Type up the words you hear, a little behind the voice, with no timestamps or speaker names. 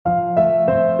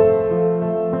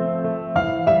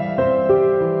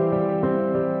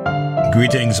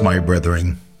Greetings, my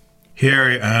brethren. Here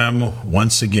I am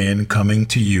once again coming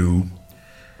to you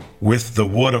with the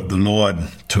word of the Lord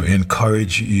to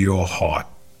encourage your heart.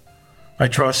 I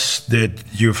trust that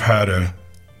you've had a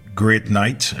great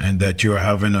night and that you're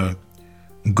having a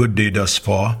good day thus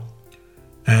far,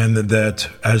 and that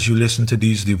as you listen to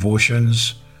these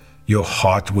devotions, your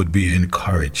heart would be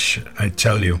encouraged. I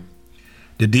tell you,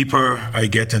 the deeper I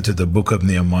get into the book of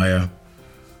Nehemiah,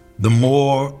 the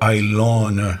more I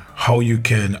learn how you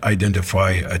can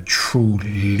identify a true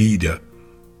leader,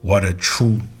 what a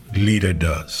true leader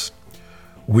does.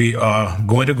 We are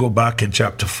going to go back in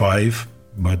chapter 5,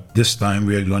 but this time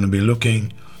we are going to be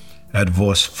looking at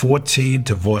verse 14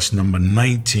 to verse number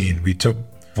 19. We took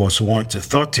verse 1 to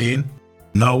 13.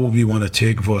 Now we want to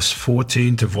take verse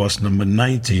 14 to verse number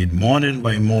 19. Morning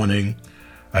by morning,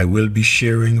 I will be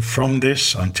sharing from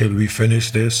this until we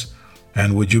finish this.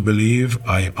 And would you believe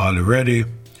I already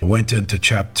went into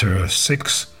chapter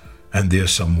 6, and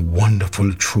there's some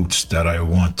wonderful truths that I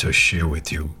want to share with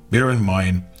you. Bear in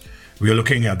mind, we are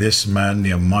looking at this man,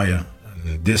 Nehemiah.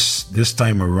 And this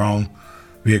time around,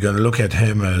 we are going to look at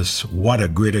him as what a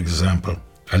great example,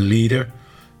 a leader,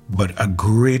 but a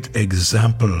great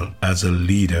example as a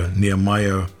leader.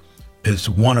 Nehemiah is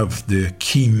one of the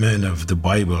key men of the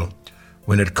Bible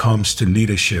when it comes to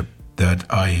leadership that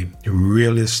I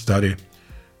really study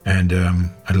and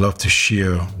I'd love to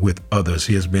share with others.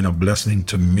 He has been a blessing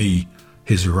to me.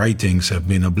 His writings have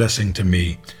been a blessing to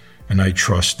me, and I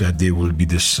trust that they will be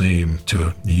the same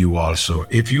to you also.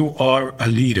 If you are a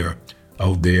leader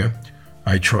out there,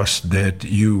 I trust that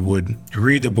you would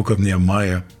read the book of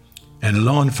Nehemiah and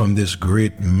learn from this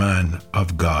great man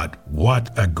of God.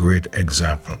 What a great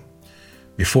example.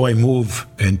 Before I move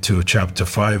into chapter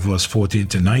 5, verse 14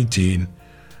 to 19,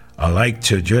 I like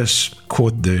to just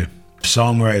quote the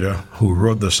songwriter who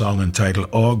wrote the song entitled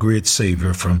Our Great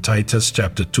Savior from Titus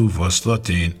chapter 2, verse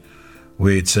 13,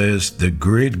 where it says, the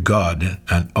great God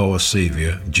and our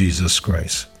Savior, Jesus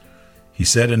Christ. He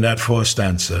said in that first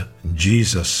stanza,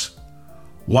 Jesus,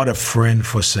 what a friend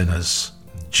for sinners.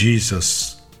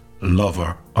 Jesus,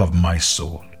 lover of my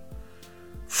soul.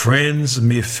 Friends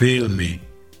may fail me.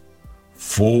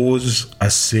 Foes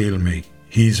assail me.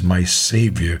 He's my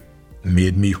Savior,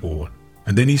 made me whole.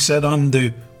 And then he said on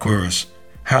the chorus,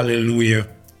 hallelujah,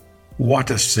 what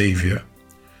a Savior.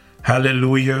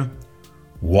 Hallelujah,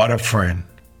 what a friend.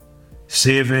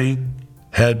 Saving,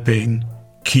 helping,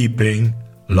 keeping,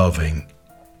 loving.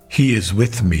 He is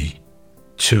with me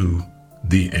to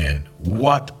the end.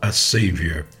 What a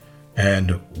Savior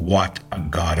and what a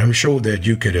God. I'm sure that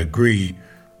you could agree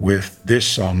with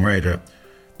this songwriter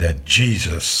that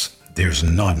Jesus, there's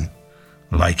none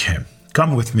like him.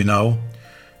 Come with me now,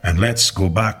 and let's go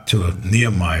back to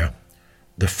Nehemiah,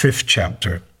 the 5th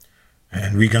chapter.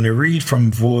 And we're going to read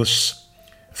from verse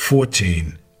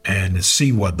 14 and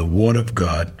see what the Word of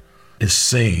God is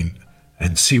saying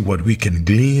and see what we can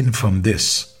glean from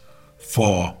this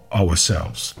for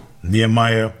ourselves.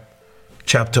 Nehemiah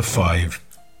chapter 5,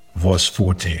 verse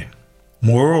 14.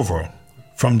 Moreover,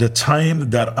 from the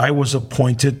time that I was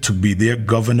appointed to be their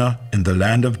governor in the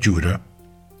land of Judah,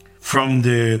 from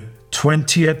the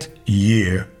 20th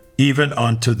year, even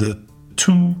unto the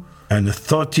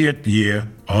 32nd year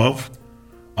of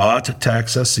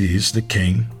Artaxerxes the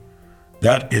king,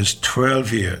 that is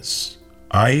 12 years,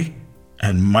 I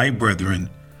and my brethren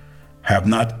have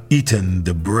not eaten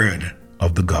the bread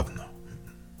of the governor.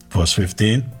 Verse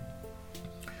 15.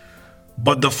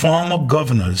 But the former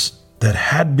governors that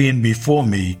had been before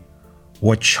me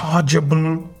were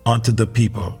chargeable unto the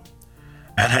people,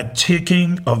 and had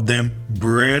taken of them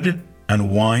bread and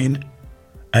wine,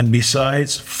 and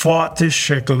besides 40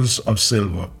 shekels of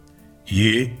silver.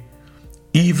 Yea,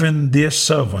 even their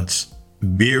servants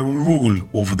bear rule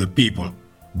over the people,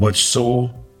 but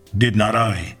so did not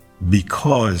I,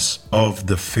 because of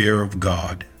the fear of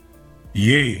God.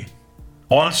 Yea,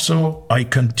 also I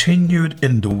continued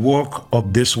in the work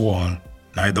of this wall,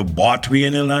 neither bought we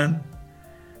any land,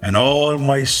 and all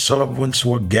my servants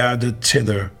were gathered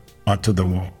thither unto the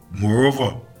work.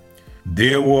 Moreover,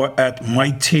 there were at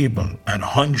my table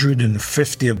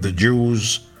 150 of the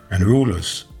Jews and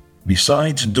rulers,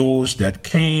 besides those that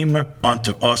came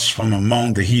unto us from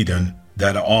among the heathen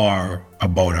that are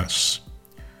about us.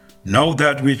 Now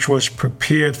that which was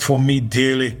prepared for me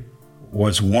daily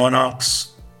was 1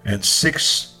 ox and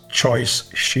 6 choice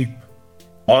sheep.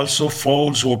 Also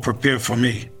fowls were prepared for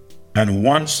me, and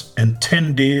once in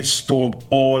 10 days stored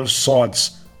all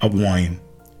sorts of wine.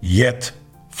 Yet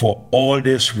for all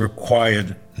this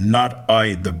required not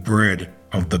I the bread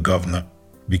of the governor,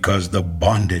 because the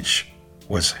bondage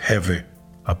was heavy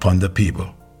upon the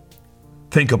people.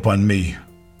 think upon me,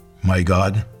 my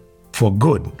God, for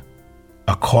good,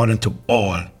 according to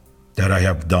all that I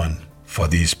have done for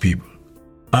these people.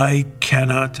 I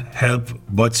cannot help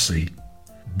but see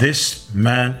this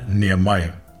man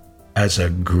Nehemiah as a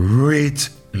great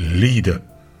leader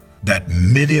that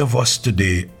many of us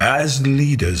today as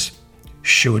leaders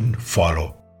should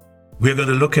follow. We're going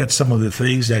to look at some of the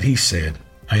things that he said.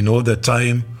 I know that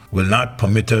time will not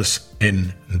permit us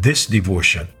in this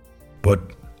devotion, but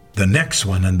the next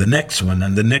one and the next one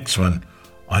and the next one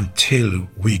until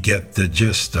we get the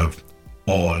gist of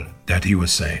all that he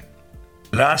was saying.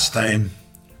 Last time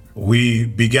we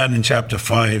began in chapter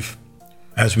 5.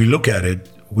 As we look at it,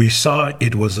 we saw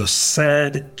it was a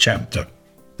sad chapter,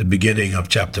 the beginning of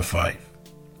chapter 5.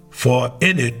 For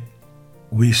in it,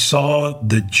 we saw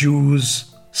the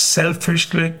Jews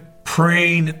selfishly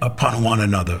preying upon one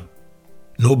another.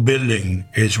 No building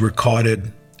is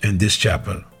recorded in this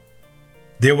chapel.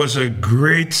 There was a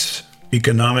great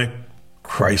economic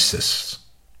crisis,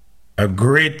 a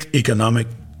great economic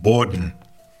burden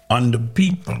on the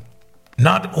people,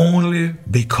 not only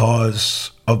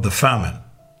because of the famine.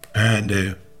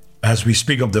 And as we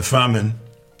speak of the famine,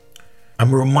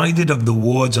 I'm reminded of the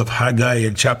words of Haggai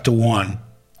in chapter 1,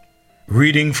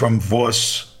 reading from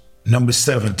verse number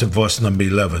 7 to verse number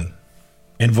 11.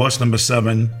 In verse number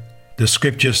 7, the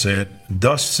scripture said,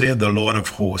 "Thus saith the Lord of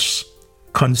hosts,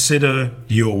 consider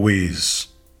your ways.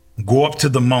 Go up to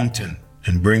the mountain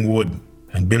and bring wood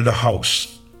and build a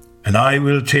house, and I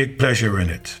will take pleasure in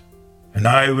it, and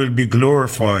I will be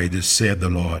glorified, saith the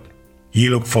Lord. Ye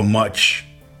look for much,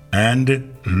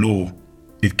 and lo,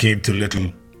 it came to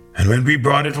little. And when we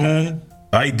brought it home,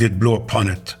 I did blow upon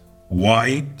it.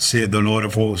 Why, saith the Lord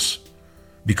of hosts?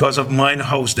 Because of mine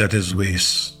house that is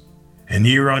waste, and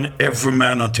ye run every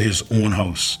man unto his own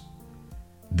house.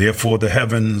 Therefore the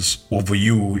heavens over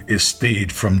you is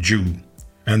stayed from dew,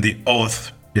 and the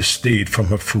earth is stayed from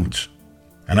her fruit.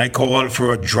 And I call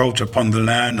for a drought upon the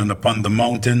land, and upon the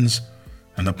mountains,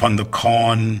 and upon the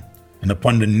corn, and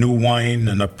upon the new wine,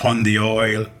 and upon the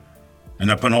oil,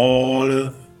 and upon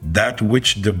all that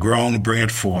which the ground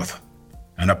bringeth forth,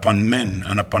 and upon men,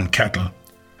 and upon cattle,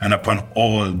 and upon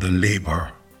all the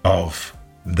labor of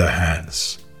the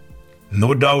hands."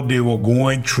 No doubt they were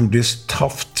going through this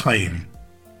tough time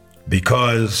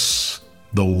because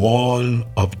the wall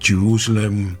of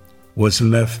Jerusalem was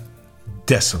left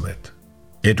desolate.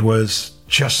 It was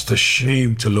just a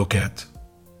shame to look at.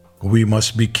 We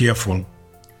must be careful,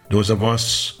 those of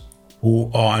us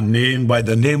who are named by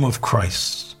the name of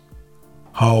Christ,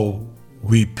 how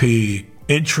we pay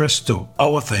interest to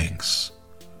our things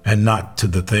and not to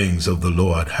the things of the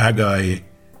Lord. Haggai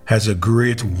has a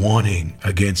great warning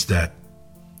against that.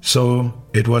 So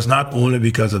it was not only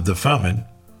because of the famine,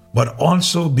 but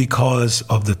also because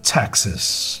of the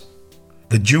taxes.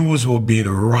 The Jews were being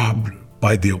robbed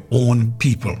by their own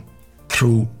people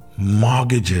through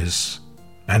mortgages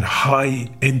and high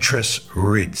interest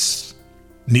rates.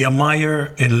 Nehemiah,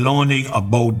 in learning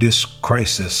about this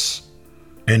crisis,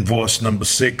 in verse number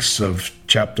 6 of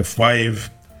chapter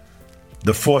 5,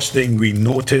 the first thing we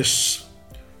notice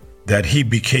that he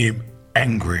became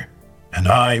angry. "And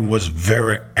I was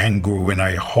very angry when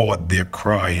I heard their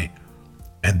cry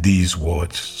and these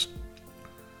words."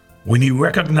 When he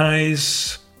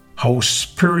recognized how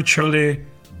spiritually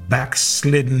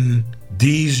backslidden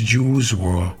these Jews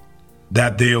were,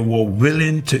 that they were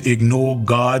willing to ignore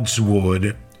God's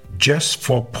word just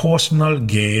for personal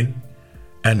gain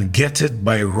and get it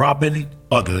by robbing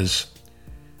others,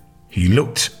 he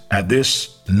looked at this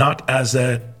not as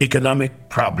an economic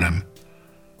problem,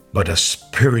 but a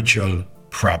spiritual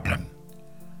problem.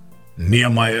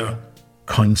 Nehemiah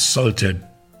consulted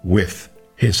with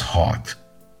his heart.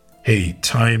 Hey,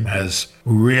 time has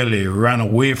really run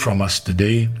away from us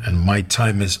today, and my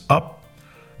time is up,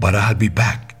 but I'll be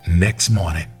back next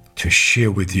morning to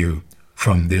share with you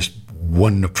from this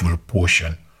wonderful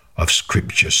portion of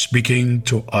Scripture, speaking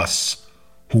to us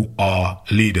who are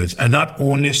leaders, and not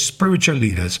only spiritual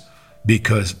leaders,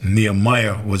 because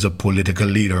Nehemiah was a political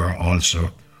leader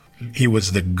also. He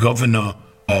was the governor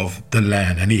of the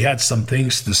land, and he had some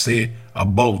things to say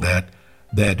about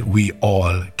that we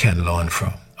all can learn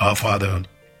from. Our Father,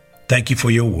 thank you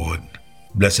for your word.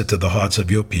 Bless it to the hearts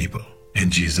of your people. In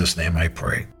Jesus' name I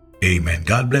pray. Amen.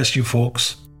 God bless you,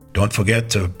 folks. Don't forget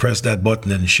to press that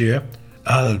button and share.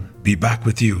 I'll be back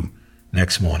with you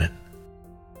next morning.